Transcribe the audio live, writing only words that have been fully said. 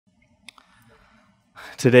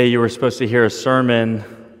Today you were supposed to hear a sermon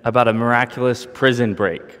about a miraculous prison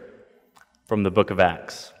break from the book of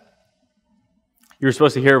Acts. You were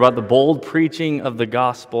supposed to hear about the bold preaching of the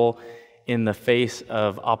gospel in the face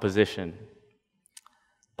of opposition.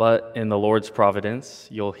 But in the Lord's providence,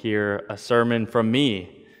 you'll hear a sermon from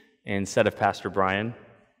me instead of Pastor Brian.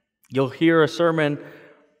 You'll hear a sermon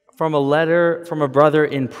from a letter from a brother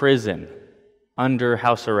in prison under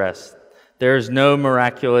house arrest. There's no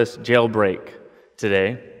miraculous jailbreak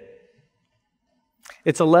today.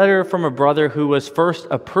 It's a letter from a brother who was first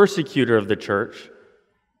a persecutor of the church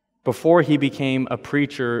before he became a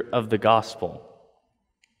preacher of the gospel.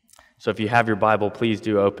 So if you have your Bible, please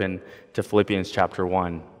do open to Philippians chapter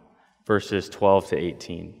 1, verses 12 to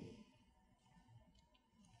 18.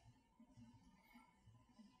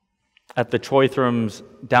 At the Choithrams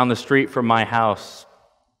down the street from my house,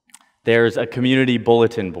 there's a community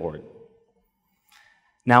bulletin board.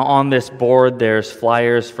 Now on this board, there's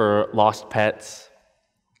flyers for lost pets,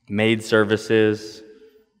 maid services,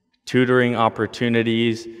 tutoring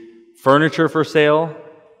opportunities, furniture for sale,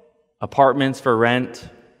 apartments for rent.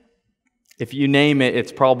 If you name it,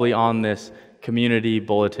 it's probably on this community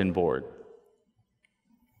bulletin board.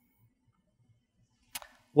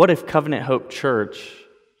 What if Covenant Hope Church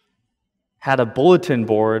had a bulletin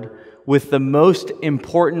board with the most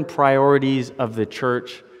important priorities of the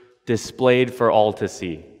church displayed for all to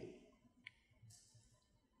see?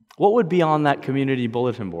 What would be on that community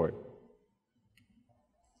bulletin board?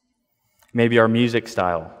 Maybe our music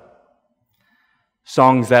style,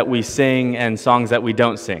 songs that we sing and songs that we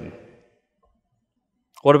don't sing.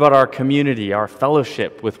 What about our community, our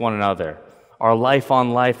fellowship with one another, our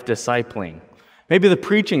life-on-life discipling? Maybe the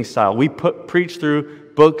preaching style. We preach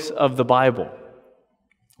through books of the Bible.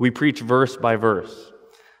 We preach verse by verse.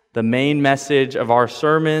 The main message of our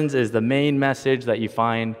sermons is the main message that you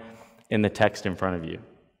find in the text in front of you.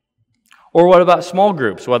 Or what about small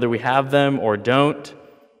groups, whether we have them or don't?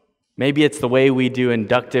 Maybe it's the way we do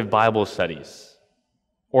inductive Bible studies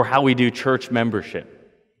or how we do church membership.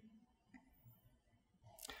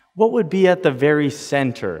 What would be at the very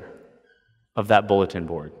center of that bulletin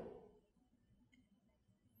board?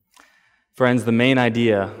 Friends, the main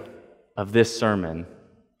idea of this sermon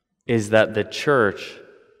is that the church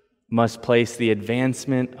must place the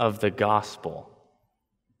advancement of the gospel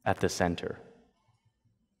at the center.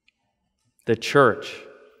 The church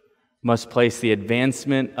must place the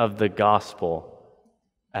advancement of the gospel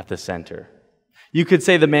at the center. You could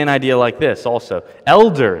say the main idea like this also.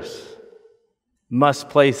 Elders must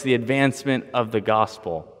place the advancement of the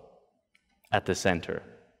gospel at the center.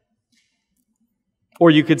 Or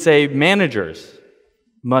you could say managers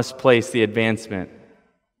must place the advancement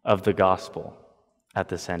of the gospel at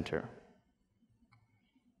the center.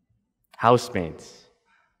 Housemates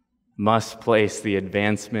must place the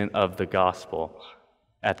advancement of the gospel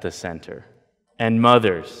at the center. And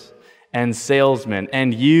mothers and salesmen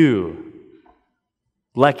and you,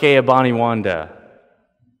 Leke Abaniwanda,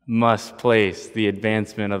 must place the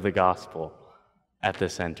advancement of the gospel at the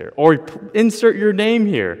center. Or insert your name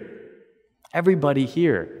here. Everybody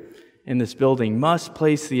here in this building must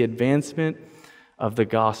place the advancement of the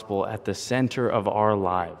gospel at the center of our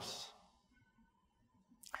lives.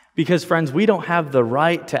 Because, friends, we don't have the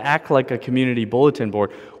right to act like a community bulletin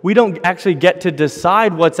board. We don't actually get to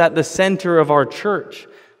decide what's at the center of our church.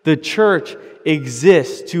 The church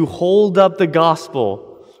exists to hold up the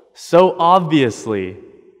gospel so obviously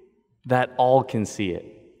that all can see it.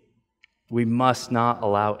 We must not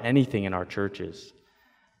allow anything in our churches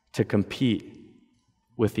to compete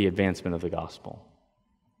with the advancement of the gospel.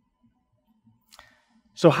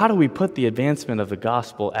 So how do we put the advancement of the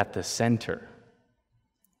gospel at the center?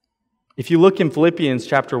 If you look in Philippians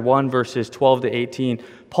chapter 1, verses 12 to 18,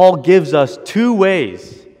 Paul gives us two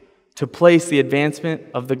ways to place the advancement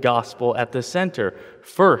of the gospel at the center.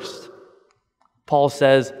 First, Paul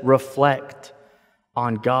says, reflect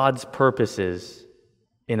on God's purposes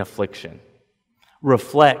in affliction.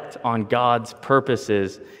 Reflect on God's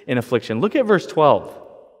purposes in affliction. Look at verse 12.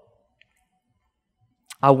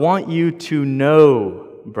 I want you to know,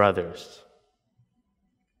 brothers.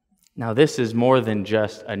 Now, this is more than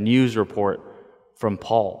just a news report from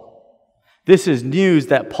Paul. This is news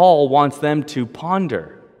that Paul wants them to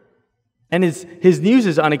ponder. And his news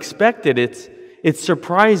is unexpected. It's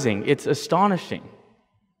surprising. It's astonishing.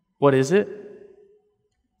 What is it?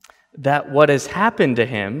 That what has happened to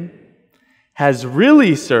him has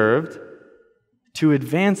really served to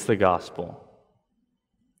advance the gospel.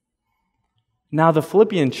 Now, the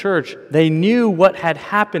Philippian church, they knew what had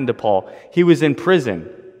happened to Paul. He was in prison.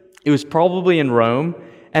 It was probably in Rome,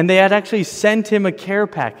 and they had actually sent him a care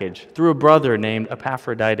package through a brother named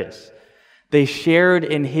Epaphroditus. They shared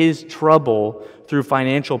in his trouble through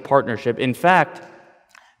financial partnership. In fact,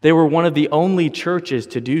 they were one of the only churches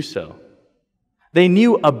to do so. They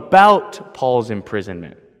knew about Paul's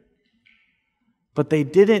imprisonment, but they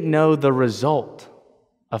didn't know the result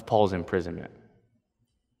of Paul's imprisonment.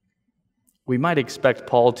 We might expect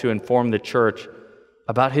Paul to inform the church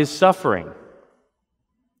about his suffering,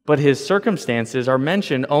 but his circumstances are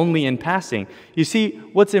mentioned only in passing. You see,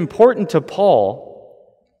 what's important to Paul,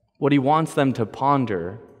 what he wants them to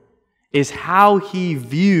ponder, is how he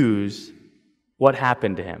views what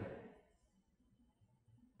happened to him.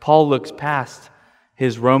 Paul looks past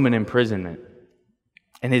his Roman imprisonment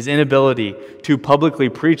and his inability to publicly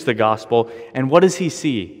preach the gospel, and what does he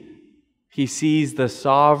see? He sees the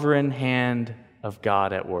sovereign hand of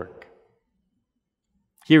God at work.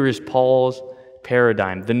 Here is Paul's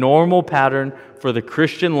paradigm, the normal pattern for the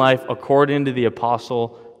Christian life according to the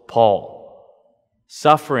Apostle Paul.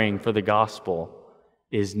 Suffering for the gospel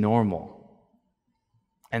is normal,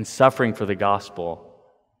 and suffering for the gospel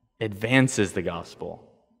advances the gospel.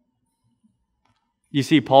 You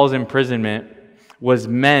see, Paul's imprisonment was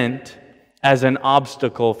meant as an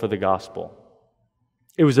obstacle for the gospel.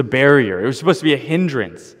 It was a barrier. It was supposed to be a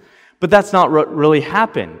hindrance. But that's not what really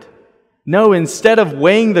happened. No, instead of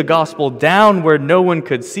weighing the gospel down where no one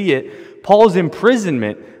could see it, Paul's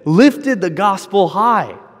imprisonment lifted the gospel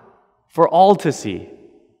high for all to see.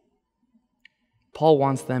 Paul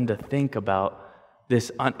wants them to think about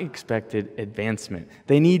this unexpected advancement.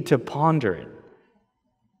 They need to ponder it.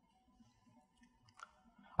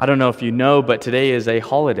 I don't know if you know, but today is a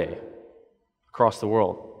holiday across the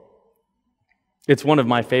world. It's one of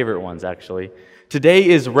my favorite ones, actually. Today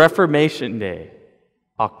is Reformation Day,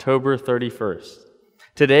 October 31st.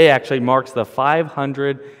 Today actually marks the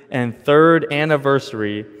 503rd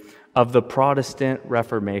anniversary of the Protestant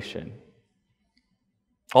Reformation.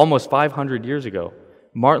 Almost 500 years ago,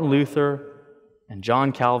 Martin Luther and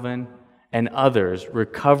John Calvin and others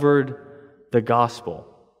recovered the gospel,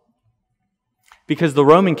 because the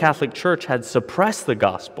Roman Catholic Church had suppressed the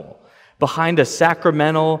gospel behind a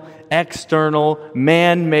sacramental, external,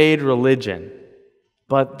 man-made religion.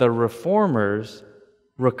 But the Reformers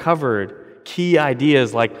recovered key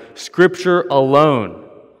ideas like Scripture alone.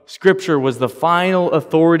 Scripture was the final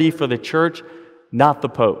authority for the church, not the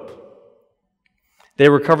Pope. They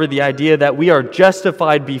recovered the idea that we are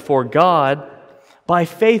justified before God by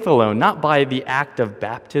faith alone, not by the act of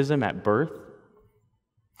baptism at birth.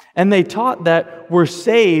 And they taught that we're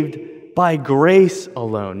saved by grace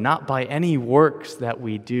alone, not by any works that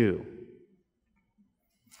we do.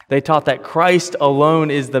 They taught that Christ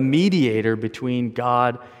alone is the mediator between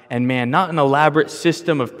God and man, not an elaborate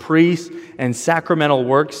system of priests and sacramental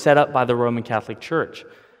works set up by the Roman Catholic Church.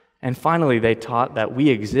 And finally, they taught that we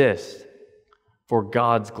exist for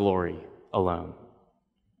God's glory alone,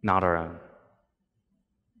 not our own.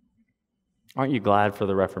 Aren't you glad for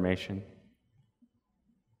the Reformation?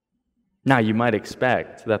 Now, you might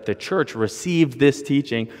expect that the church received this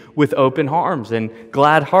teaching with open arms and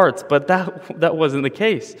glad hearts, but that wasn't the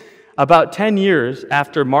case. About 10 years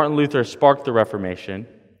after Martin Luther sparked the Reformation,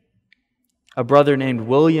 a brother named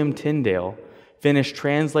William Tyndale finished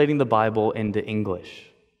translating the Bible into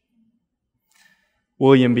English.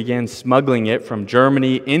 William began smuggling it from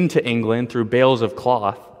Germany into England through bales of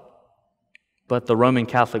cloth, but the Roman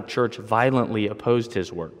Catholic Church violently opposed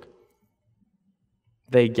his work.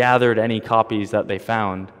 They gathered any copies that they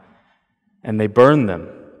found, and they burned them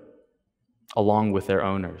along with their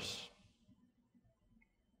owners.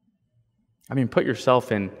 I mean, put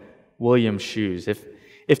yourself in William's shoes.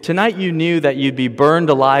 If tonight you knew that you'd be burned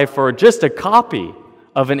alive for just a copy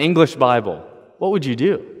of an English Bible, what would you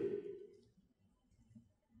do?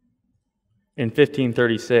 In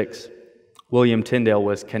 1536, William Tyndale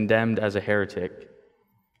was condemned as a heretic,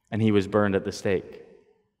 and he was burned at the stake.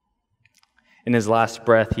 In his last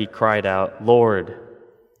breath, he cried out, "Lord,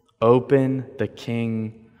 open the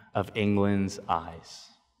King of England's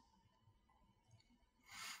eyes."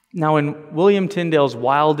 Now, in William Tyndale's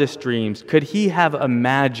wildest dreams, could he have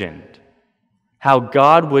imagined how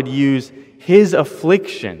God would use his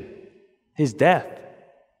affliction, his death,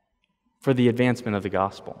 for the advancement of the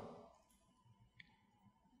gospel?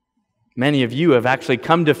 Many of you have actually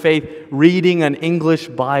come to faith reading an English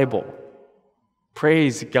Bible.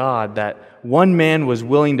 Praise God that one man was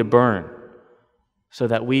willing to burn so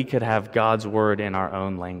that we could have God's word in our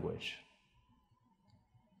own language.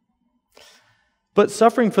 But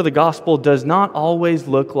suffering for the gospel does not always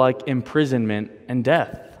look like imprisonment and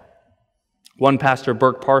death. One pastor,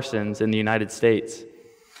 Burke Parsons, in the United States,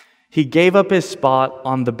 He gave up his spot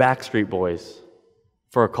on the Backstreet Boys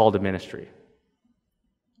for a call to ministry.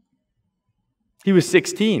 He was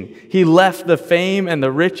 16. He left the fame and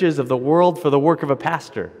the riches of the world for the work of a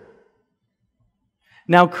pastor.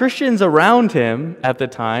 Now, Christians around him at the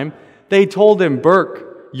time, they told him,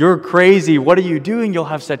 "Burke, you're crazy. What are you doing? You'll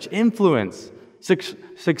have such influence,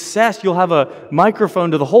 success. You'll have a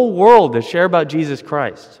microphone to the whole world to share about Jesus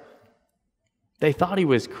Christ." They thought he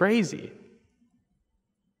was crazy.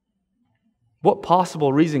 What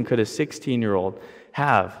possible reason could a 16-year-old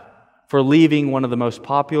have for leaving one of the most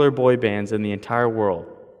popular boy bands in the entire world?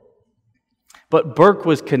 But Burke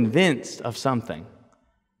was convinced of something,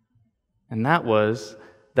 and that was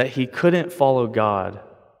that he couldn't follow God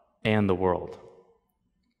and the world.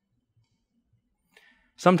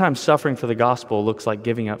 Sometimes suffering for the gospel looks like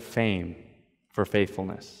giving up fame for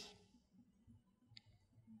faithfulness.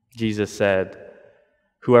 Jesus said,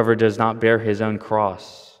 "Whoever does not bear his own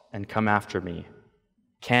cross and come after me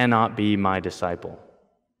cannot be my disciple."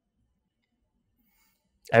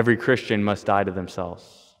 Every Christian must die to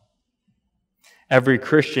themselves. Every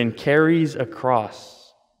Christian carries a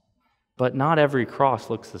cross, but not every cross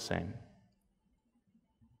looks the same.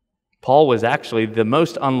 Paul was actually the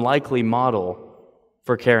most unlikely model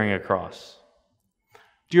for carrying a cross.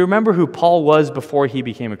 Do you remember who Paul was before he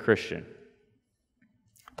became a Christian?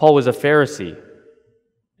 Paul was a Pharisee.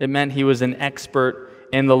 It meant he was an expert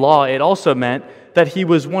in the law. It also meant that he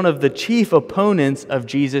was one of the chief opponents of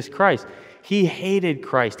Jesus Christ. He hated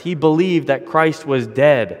Christ. He believed that Christ was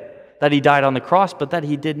dead, that he died on the cross, but that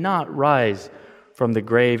he did not rise from the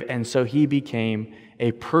grave, and so he became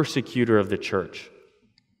a persecutor of the church.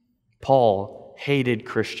 Paul hated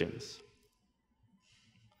Christians.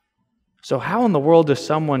 So how in the world does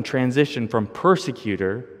someone transition from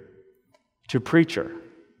persecutor to preacher?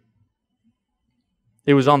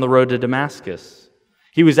 It was on the road to Damascus.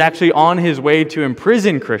 He was actually on his way to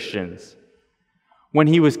imprison Christians when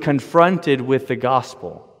he was confronted with the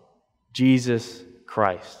gospel, Jesus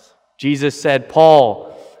Christ. Jesus said,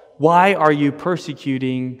 "Paul, why are you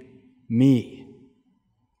persecuting me?"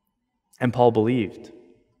 And Paul believed.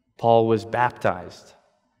 Paul was baptized.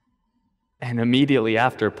 And immediately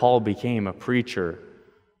after, Paul became a preacher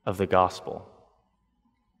of the gospel.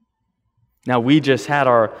 Now, we just had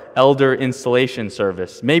our elder installation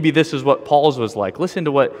service. Maybe this is what Paul's was like. Listen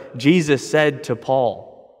to what Jesus said to Paul.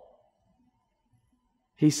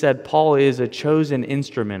 He said, "Paul is a chosen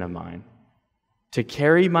instrument of mine to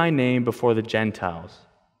carry my name before the Gentiles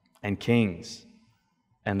and kings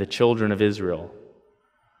and the children of Israel.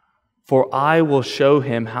 For I will show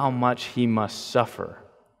him how much he must suffer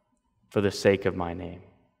for the sake of my name."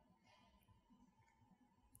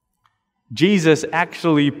 Jesus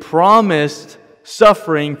actually promised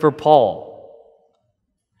suffering for Paul.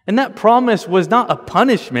 And that promise was not a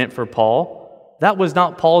punishment for Paul. That was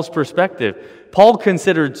not Paul's perspective. Paul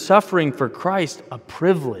considered suffering for Christ a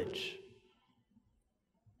privilege.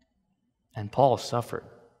 And Paul suffered.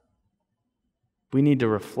 We need to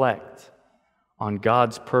reflect on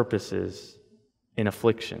God's purposes in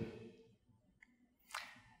affliction.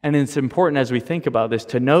 And it's important as we think about this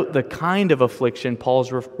to note the kind of affliction Paul's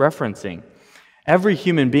referencing. Every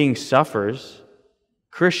human being suffers.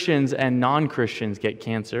 Christians and non-Christians get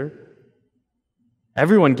cancer.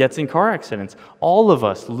 Everyone gets in car accidents. All of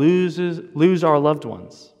us lose our loved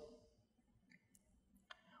ones.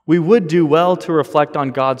 We would do well to reflect on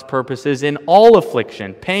God's purposes in all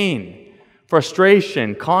affliction, pain,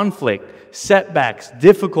 frustration, conflict, setbacks,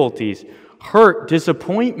 difficulties, hurt,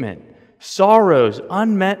 disappointment, sorrows,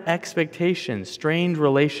 unmet expectations, strained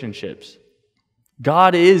relationships.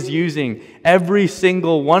 God is using every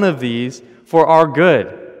single one of these for our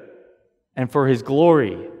good and for His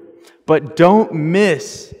glory. But don't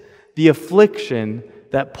miss the affliction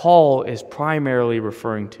that Paul is primarily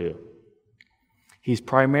referring to. He's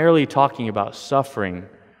primarily talking about suffering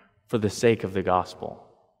for the sake of the gospel.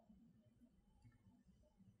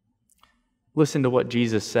 Listen to what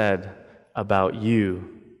Jesus said about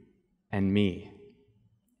you and me.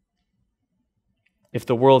 If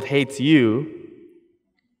the world hates you,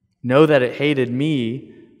 know that it hated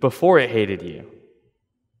me before it hated you.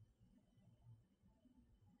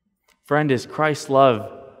 Friend, is Christ's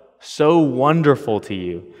love so wonderful to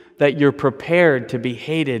you that you're prepared to be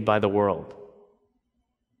hated by the world?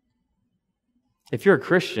 If you're a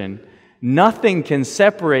Christian, nothing can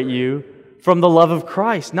separate you from the love of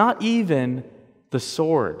Christ, not even the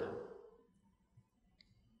sword.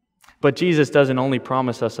 But Jesus doesn't only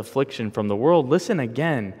promise us affliction from the world. Listen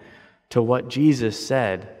again to what Jesus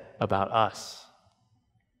said about us.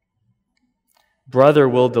 Brother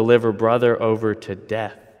will deliver brother over to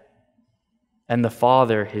death, and the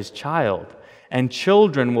father his child, and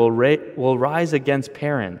children will rise against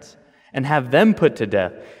parents and have them put to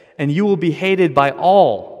death, and you will be hated by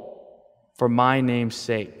all for my name's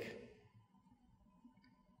sake.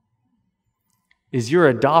 Is your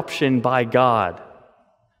adoption by God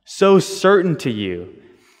so certain to you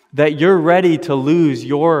that you're ready to lose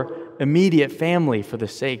your immediate family for the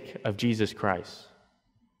sake of Jesus Christ?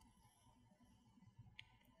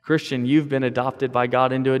 Christian, you've been adopted by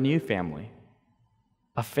God into a new family,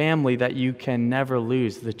 a family that you can never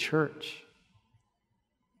lose, the church.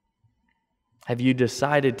 Have you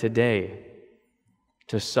decided today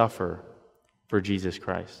to suffer for Jesus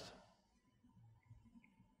Christ?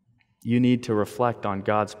 You need to reflect on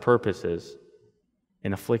God's purposes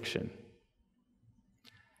in affliction.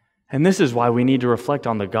 And this is why we need to reflect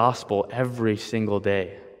on the gospel every single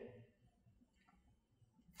day.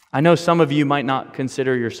 I know some of you might not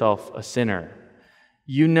consider yourself a sinner.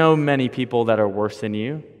 You know many people that are worse than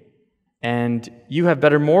you, and you have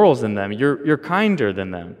better morals than them. You're kinder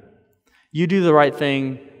than them. You do the right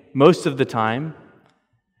thing most of the time,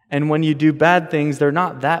 and when you do bad things, they're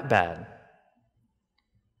not that bad.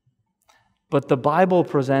 But the Bible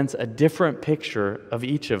presents a different picture of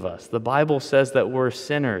each of us. The Bible says that we're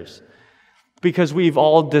sinners because we've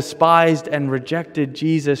all despised and rejected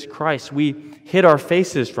Jesus Christ. We hid our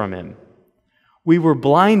faces from Him. We were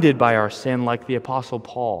blinded by our sin like the Apostle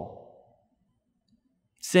Paul.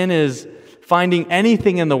 Sin is finding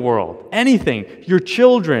anything in the world, anything, your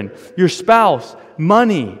children, your spouse,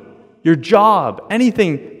 money, your job,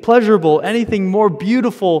 anything pleasurable, anything more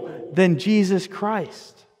beautiful than Jesus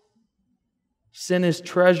Christ. Sin is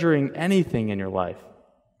treasuring anything in your life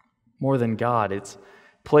more than God. It's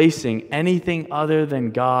placing anything other than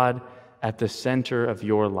God at the center of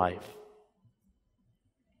your life.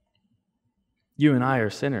 You and I are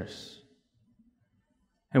sinners,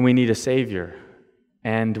 and we need a Savior,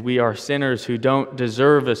 and we are sinners who don't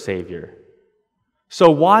deserve a Savior. So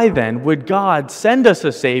why then would God send us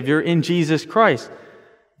a Savior in Jesus Christ?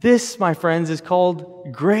 This, my friends, is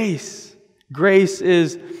called grace. Grace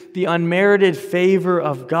is the unmerited favor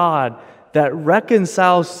of God that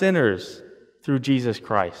reconciles sinners through Jesus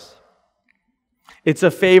Christ. It's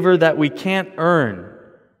a favor that we can't earn,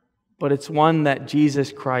 but it's one that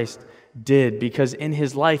Jesus Christ did because in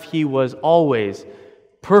His life He was always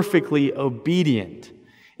perfectly obedient.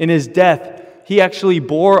 In His death, He actually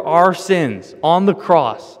bore our sins on the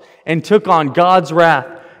cross and took on God's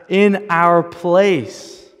wrath in our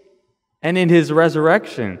place. And in His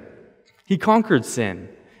resurrection, He conquered sin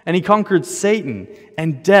and He conquered Satan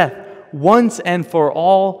and death once and for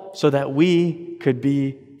all so that we could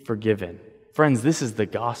be forgiven. Friends, this is the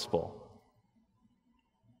gospel.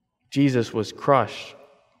 Jesus was crushed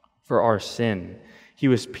for our sin. He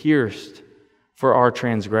was pierced for our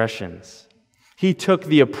transgressions. He took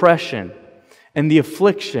the oppression and the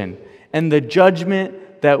affliction and the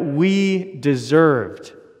judgment that we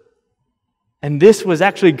deserved. And this was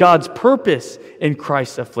actually God's purpose in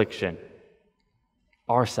Christ's affliction,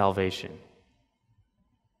 our salvation.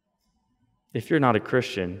 If you're not a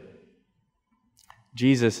Christian,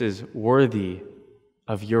 Jesus is worthy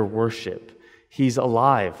of your worship. He's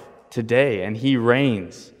alive today, and He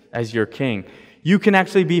reigns as your King. You can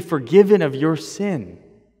actually be forgiven of your sin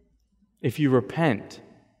if you repent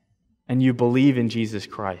and you believe in Jesus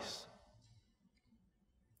Christ.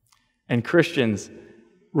 And Christians,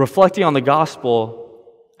 reflecting on the gospel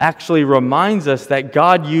actually reminds us that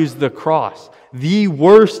God used the cross, the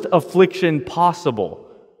worst affliction possible,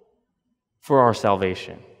 for our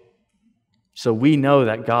salvation. So we know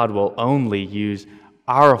that God will only use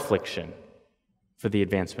our affliction for the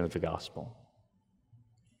advancement of the gospel.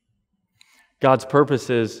 God's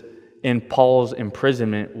purposes in Paul's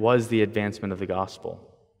imprisonment was the advancement of the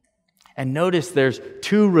gospel. And notice there's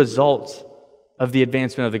two results of the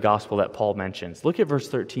advancement of the gospel that Paul mentions. Look at verse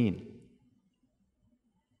 13.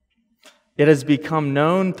 It has become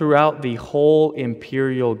known throughout the whole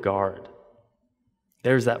imperial guard.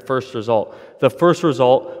 There's that first result. The first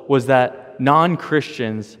result was that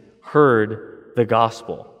non-Christians heard the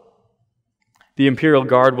gospel. The imperial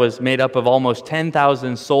guard was made up of almost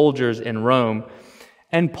 10,000 soldiers in Rome,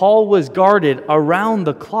 and Paul was guarded around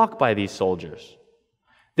the clock by these soldiers.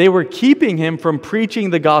 They were keeping him from preaching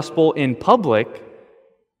the gospel in public,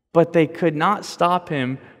 but they could not stop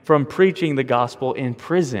him from preaching the gospel in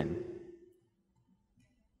prison.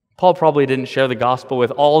 Paul probably didn't share the gospel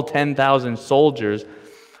with all 10,000 soldiers,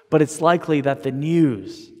 but it's likely that the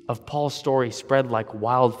news of Paul's story spread like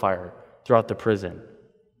wildfire throughout the prison.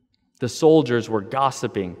 The soldiers were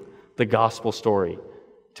gossiping the gospel story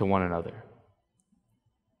to one another.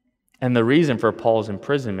 And the reason for Paul's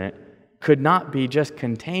imprisonment could not be just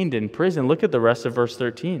contained in prison. Look at the rest of verse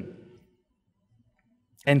 13.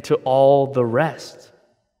 And to all the rest,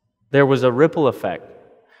 there was a ripple effect.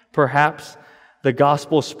 Perhaps the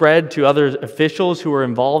gospel spread to other officials who were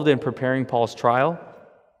involved in preparing Paul's trial.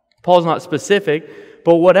 Paul's not specific,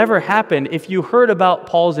 but whatever happened, if you heard about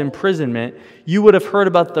Paul's imprisonment, you would have heard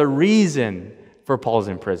about the reason for Paul's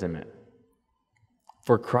imprisonment.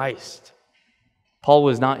 For Christ. Paul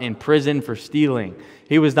was not in prison for stealing.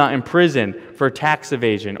 He was not in prison for tax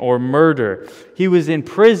evasion or murder. He was in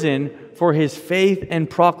prison for his faith and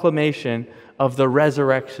proclamation of the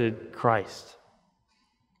resurrected Christ.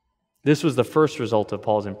 This was the first result of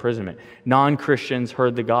Paul's imprisonment. Non-Christians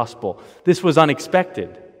heard the gospel. This was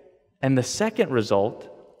unexpected. And the second result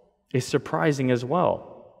is surprising as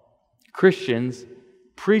well. Christians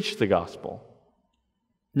preached the gospel.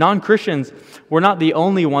 Non-Christians were not the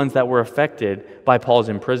only ones that were affected by Paul's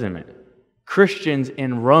imprisonment. Christians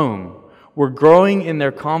in Rome were growing in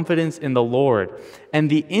their confidence in the Lord, and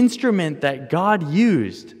the instrument that God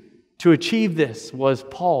used to achieve this was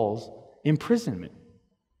Paul's imprisonment.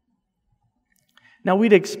 Now,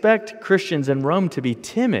 we'd expect Christians in Rome to be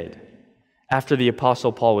timid after the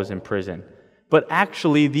Apostle Paul was in prison, but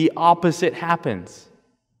actually the opposite happens.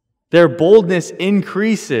 Their boldness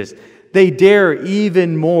increases. They dare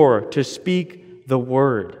even more to speak the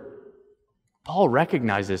word. Paul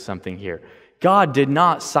recognizes something here. God did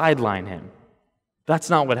not sideline him. That's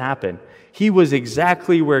not what happened. He was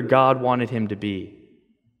exactly where God wanted him to be.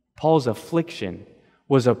 Paul's affliction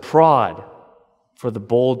was a prod for the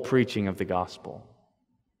bold preaching of the gospel.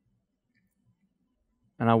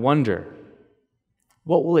 And I wonder,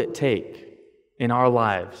 what will it take in our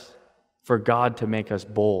lives for God to make us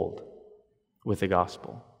bold with the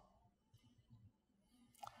gospel?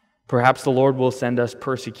 Perhaps the Lord will send us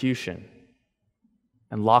persecution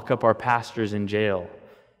and lock up our pastors in jail,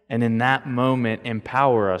 and in that moment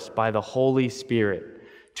empower us by the Holy Spirit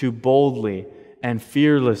to boldly and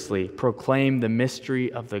fearlessly proclaim the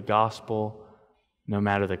mystery of the gospel no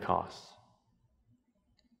matter the cost.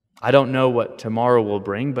 I don't know what tomorrow will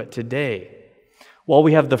bring, but today, while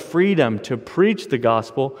we have the freedom to preach the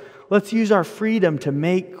gospel, let's use our freedom to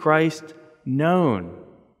make Christ known.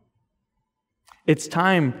 It's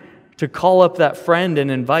time to call up that friend and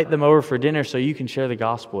invite them over for dinner so you can share the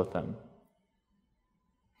gospel with them.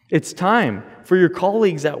 It's time for your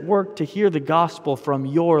colleagues at work to hear the gospel from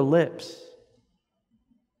your lips.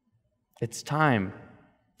 It's time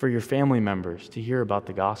for your family members to hear about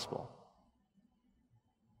the gospel.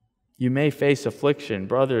 You may face affliction,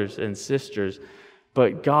 brothers and sisters,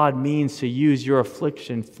 but God means to use your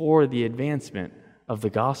affliction for the advancement of the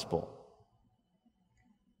gospel.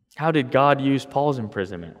 How did God use Paul's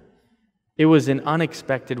imprisonment? It was in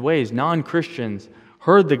unexpected ways. Non-Christians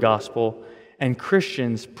heard the gospel, and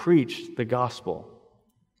Christians preached the gospel.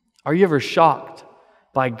 Are you ever shocked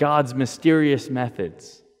by God's mysterious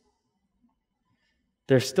methods?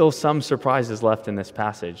 There's still some surprises left in this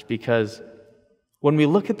passage, because when we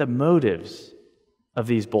look at the motives of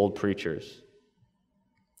these bold preachers,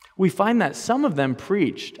 we find that some of them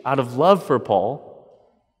preached out of love for Paul,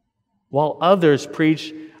 while others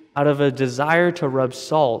preached out of a desire to rub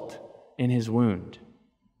salt in his wound.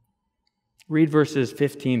 Read verses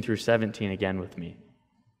 15 through 17 again with me.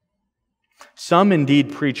 Some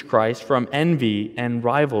indeed preach Christ from envy and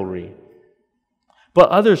rivalry, but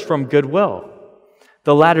others from goodwill.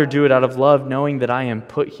 The latter do it out of love, knowing that I am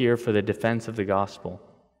put here for the defense of the gospel.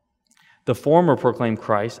 The former proclaim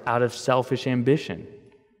Christ out of selfish ambition,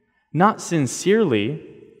 not sincerely,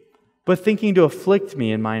 but thinking to afflict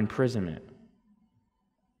me in my imprisonment.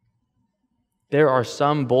 There are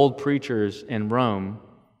some bold preachers in Rome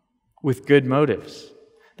with good motives.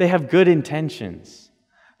 They have good intentions.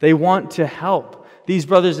 They want to help. These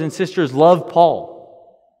brothers and sisters love Paul.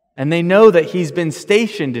 And they know that he's been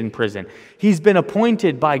stationed in prison. He's been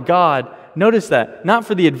appointed by God. Notice that. Not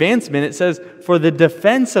for the advancement. It says for the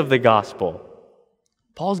defense of the gospel.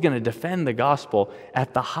 Paul's going to defend the gospel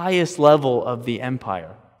at the highest level of the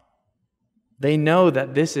empire. They know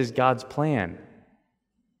that this is God's plan.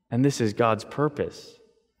 And this is God's purpose.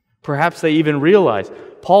 Perhaps they even realize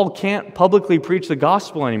Paul can't publicly preach the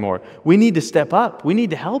gospel anymore. We need to step up. We need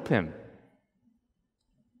to help him.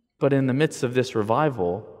 But in the midst of this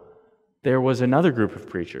revival, there was another group of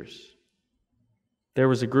preachers. There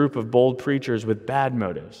was a group of bold preachers with bad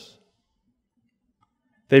motives.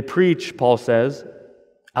 They preach, Paul says,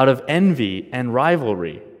 out of envy and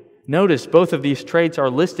rivalry. Notice both of these traits are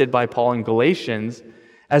listed by Paul in Galatians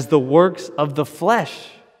as the works of the flesh.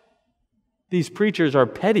 These preachers are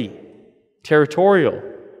petty, territorial,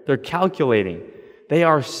 they're calculating. They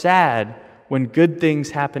are sad when good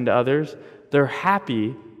things happen to others, they're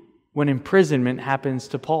happy when imprisonment happens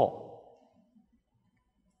to Paul.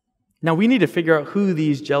 Now, we need to figure out who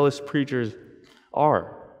these jealous preachers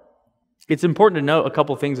are. It's important to note a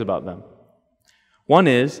couple things about them. One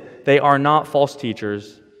is, they are not false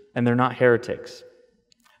teachers, and they're not heretics.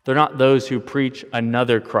 They're not those who preach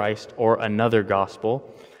another Christ or another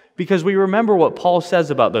gospel, because we remember what Paul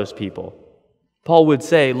says about those people. Paul would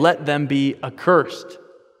say, "Let them be accursed."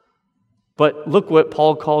 But look what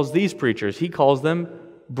Paul calls these preachers. He calls them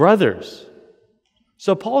brothers.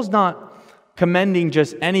 So Paul's not commending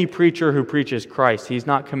just any preacher who preaches Christ. He's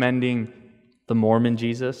not commending the Mormon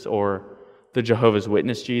Jesus or the Jehovah's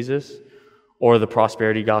Witness Jesus or the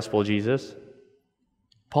prosperity gospel Jesus.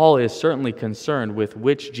 Paul is certainly concerned with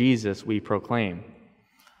which Jesus we proclaim.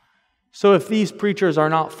 So if these preachers are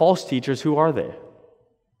not false teachers, who are they?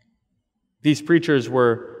 These preachers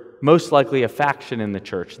were most likely a faction in the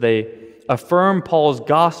church. They affirmed Paul's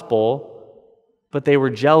gospel, but they were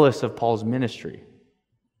jealous of Paul's ministry.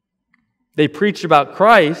 They preached about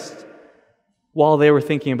Christ while they were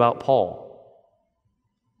thinking about Paul.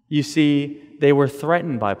 You see, they were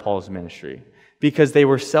threatened by Paul's ministry because they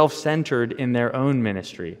were self-centered in their own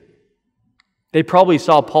ministry. They probably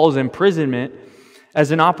saw Paul's imprisonment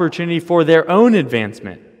as an opportunity for their own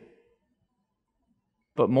advancement.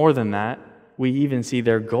 But more than that, we even see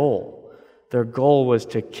their goal. Their goal was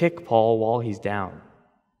to kick Paul while he's down.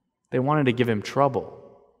 They wanted to give him trouble.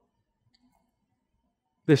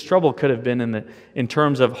 This trouble could have been in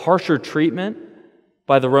terms of harsher treatment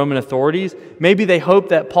by the Roman authorities. Maybe they hoped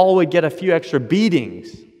that Paul would get a few extra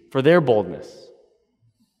beatings for their boldness.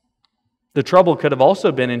 The trouble could have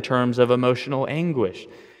also been in terms of emotional anguish.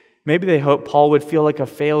 Maybe they hoped Paul would feel like a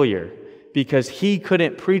failure because he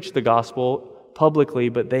couldn't preach the gospel publicly,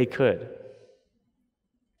 but they could.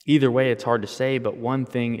 Either way, it's hard to say, but one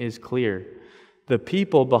thing is clear. The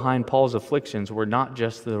people behind Paul's afflictions were not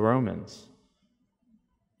just the Romans.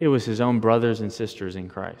 It was his own brothers and sisters in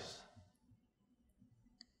Christ.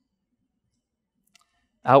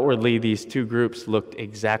 Outwardly, these two groups looked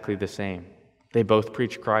exactly the same. They both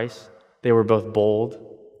preached Christ. They were both bold.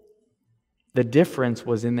 The difference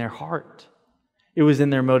was in their heart. It was in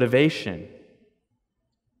their motivation.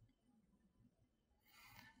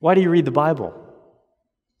 Why do you read the Bible?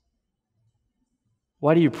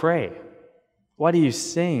 Why do you pray? Why do you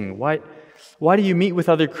sing? Why do you meet with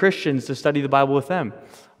other Christians to study the Bible with them?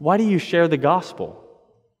 Why do you share the gospel?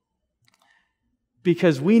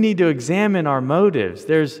 Because we need to examine our motives.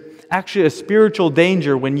 There's actually a spiritual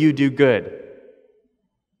danger when you do good.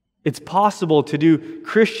 It's possible to do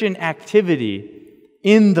Christian activity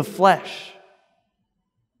in the flesh.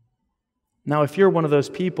 Now, if you're one of those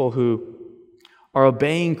people who are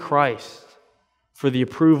obeying Christ for the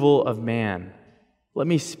approval of man, let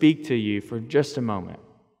me speak to you for just a moment.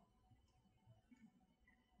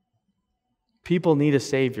 People need a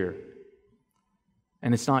Savior,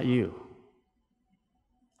 and it's not you.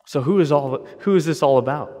 So who is this all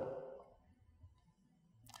about?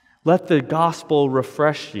 Let the gospel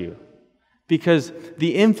refresh you, because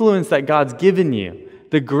the influence that God's given you,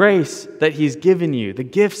 the grace that He's given you, the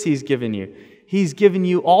gifts He's given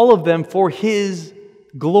you all of them for His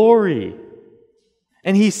glory.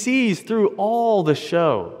 And He sees through all the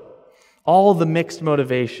show, all the mixed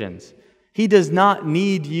motivations. He does not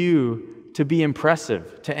need you to be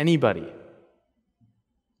impressive to anybody.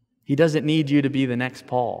 He doesn't need you to be the next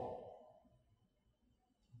Paul.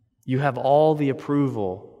 You have all the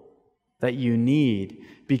approval that you need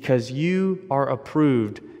because you are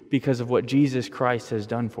approved because of what Jesus Christ has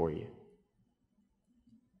done for you.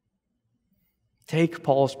 Take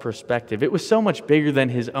Paul's perspective. It was so much bigger than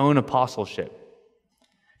his own apostleship.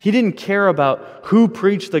 He didn't care about who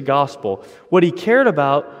preached the gospel. What he cared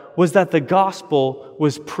about was that the gospel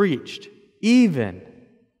was preached, even,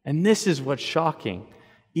 and this is what's shocking,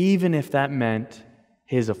 even if that meant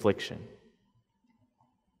his affliction.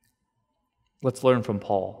 Let's learn from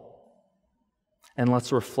Paul. And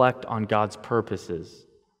let's reflect on God's purposes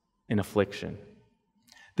in affliction.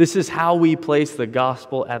 This is how we place the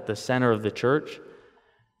gospel at the center of the church.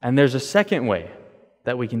 And there's a second way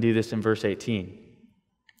that we can do this in verse 18.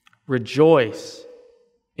 Rejoice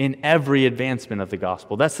in every advancement of the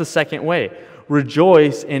gospel. That's the second way.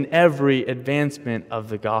 Rejoice in every advancement of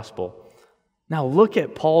the gospel. Now look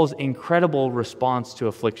at Paul's incredible response to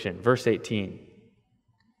affliction. Verse 18.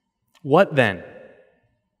 What then?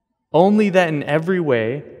 Only that in every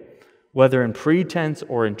way, whether in pretense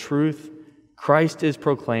or in truth, Christ is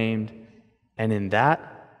proclaimed, and in that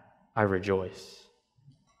I rejoice.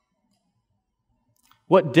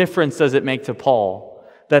 What difference does it make to Paul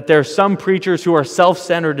that there are some preachers who are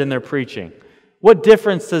self-centered in their preaching. What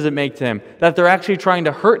difference does it make to him that they're actually trying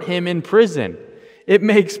to hurt him in prison? It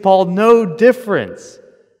makes Paul no difference.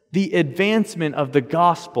 The advancement of the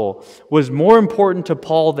gospel was more important to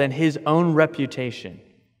Paul than his own reputation.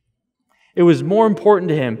 It was more important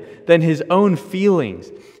to him than his own feelings.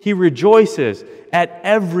 He rejoices at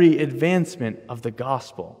every advancement of the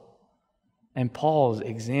gospel. And Paul's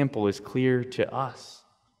example is clear to us.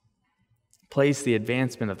 Place the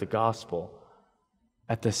advancement of the gospel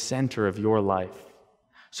at the center of your life.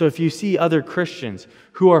 So if you see other Christians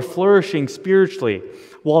who are flourishing spiritually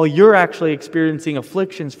while you're actually experiencing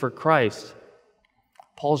afflictions for Christ,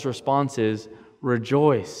 Paul's response is,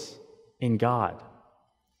 rejoice in God.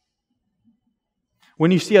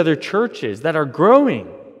 When you see other churches that are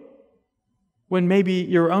growing, when maybe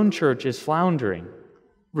your own church is floundering,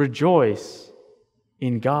 rejoice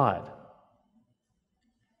in God.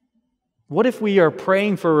 What if we are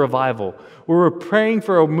praying for revival, we're praying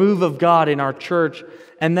for a move of God in our church,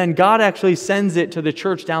 and then God actually sends it to the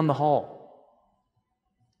church down the hall?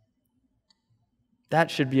 That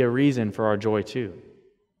should be a reason for our joy too.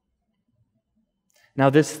 Now,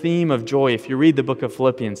 this theme of joy, if you read the book of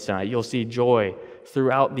Philippians tonight, you'll see joy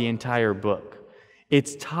throughout the entire book.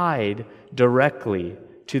 It's tied directly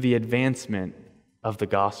to the advancement of the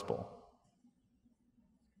gospel.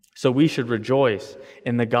 So we should rejoice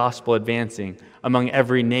in the gospel advancing among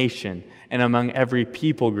every nation and among every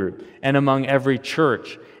people group and among every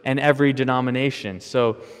church and every denomination.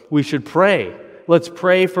 So we should pray. Let's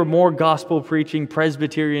pray for more gospel preaching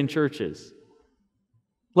Presbyterian churches.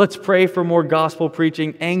 Let's pray for more gospel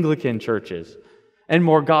preaching Anglican churches and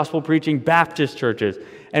more gospel preaching Baptist churches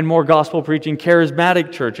and more gospel preaching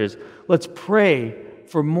charismatic churches. Let's pray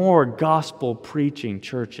for more gospel preaching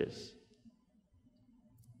churches.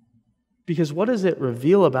 Because what does it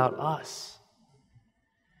reveal about us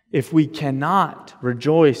if we cannot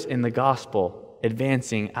rejoice in the gospel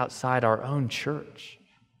advancing outside our own church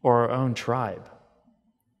or our own tribe?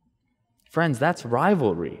 Friends, that's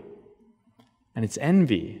rivalry, and it's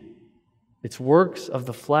envy. It's works of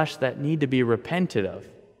the flesh that need to be repented of.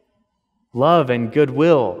 Love and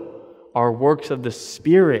goodwill are works of the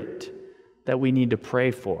Spirit that we need to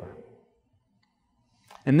pray for.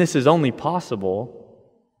 And this is only possible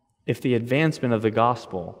if the advancement of the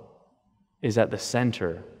gospel is at the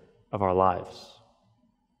center of our lives.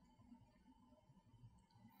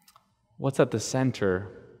 What's at the center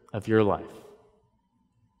of your life?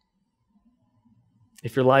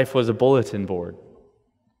 If your life was a bulletin board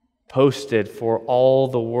posted for all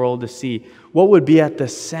the world to see, what would be at the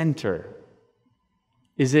center?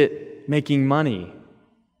 Is it making money?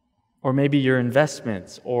 Or maybe your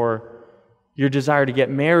investments? Or your desire to get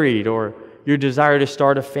married? Or your desire to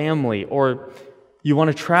start a family? Or you want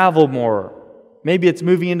to travel more? Maybe it's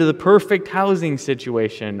moving into the perfect housing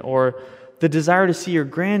situation, or the desire to see your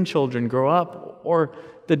grandchildren grow up, or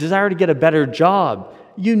the desire to get a better job.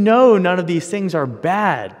 You know none of these things are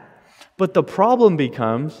bad, but the problem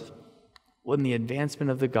becomes when the advancement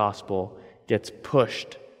of the gospel gets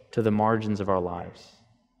pushed to the margins of our lives,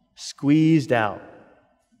 squeezed out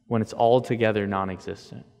when it's altogether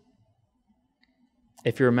non-existent.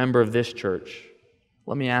 If you're a member of this church,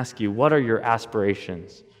 let me ask you, what are your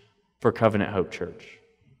aspirations for Covenant Hope Church?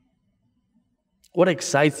 What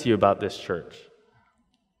excites you about this church?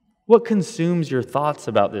 What consumes your thoughts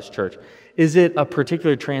about this church? Is it a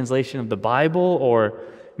particular translation of the Bible, or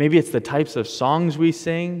maybe it's the types of songs we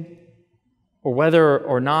sing, or whether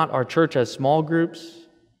or not our church has small groups?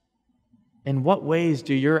 In what ways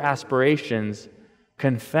do your aspirations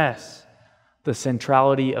confess the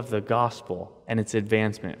centrality of the gospel and its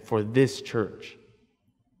advancement for this church?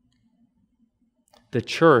 The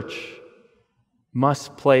church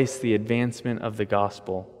must place the advancement of the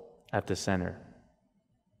gospel at the center.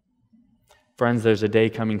 Friends, there's a day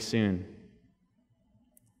coming soon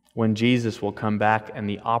when Jesus will come back and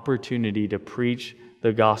the opportunity to preach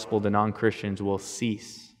the gospel to non-Christians will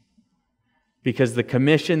cease. Because the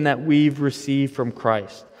commission that we've received from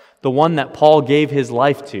Christ, the one that Paul gave his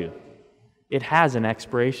life to, it has an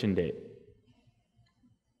expiration date.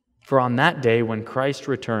 For on that day when Christ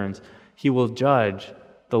returns, he will judge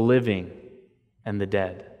the living and the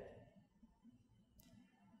dead.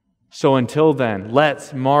 So until then,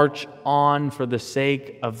 let's march on for the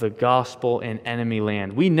sake of the gospel in enemy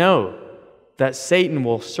land. We know that Satan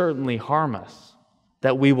will certainly harm us,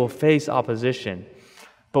 that we will face opposition,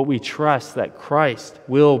 but we trust that Christ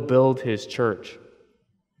will build his church,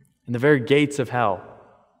 and the very gates of hell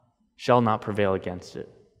shall not prevail against it.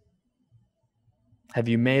 Have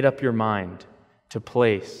you made up your mind to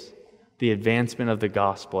place the advancement of the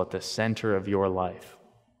gospel at the center of your life?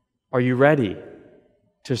 Are you ready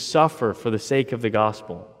to suffer for the sake of the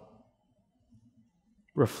gospel?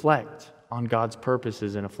 Reflect on God's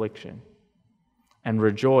purposes in affliction and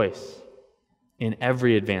rejoice in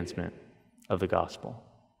every advancement of the gospel.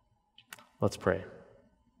 Let's pray.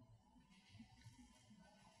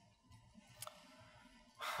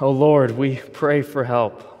 Oh Lord, we pray for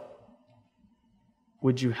help.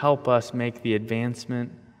 Would you help us make the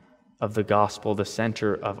advancement of the gospel the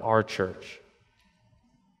center of our church?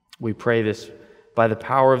 We pray this by the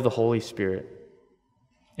power of the Holy Spirit.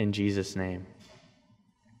 In Jesus' name,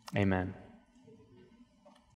 amen.